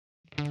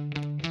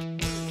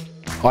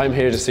I'm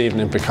here this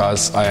evening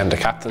because I am the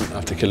captain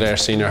of the Kildare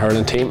Senior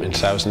Hurling Team in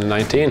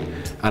 2019,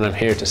 and I'm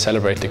here to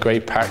celebrate the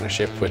great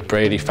partnership with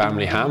Brady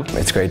Family Ham.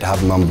 It's great to have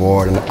him on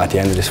board, and at the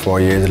end of this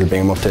 4 years it'll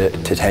bring him up to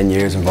 10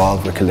 years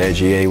involved with Kildare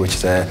GAA, which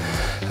is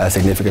a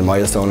significant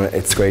milestone.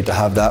 It's great to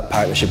have that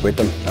partnership with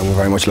them, and we're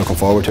very much looking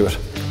forward to it.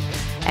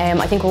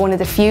 I think we're one of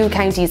the few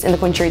counties in the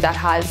country that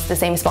has the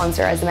same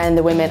sponsor as the men and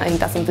the women. I think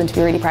that's something to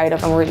be really proud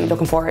of, and we're really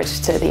looking forward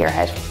to the year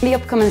ahead. The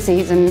upcoming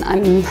season,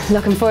 I'm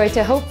looking forward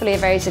to hopefully a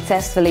very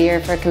successful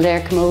year for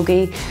Kildare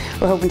Camogie.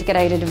 We're hoping to get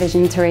out of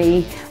Division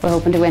 3, we're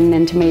hoping to win an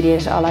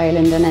intermediate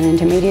All-Ireland and an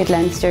intermediate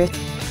Leinster.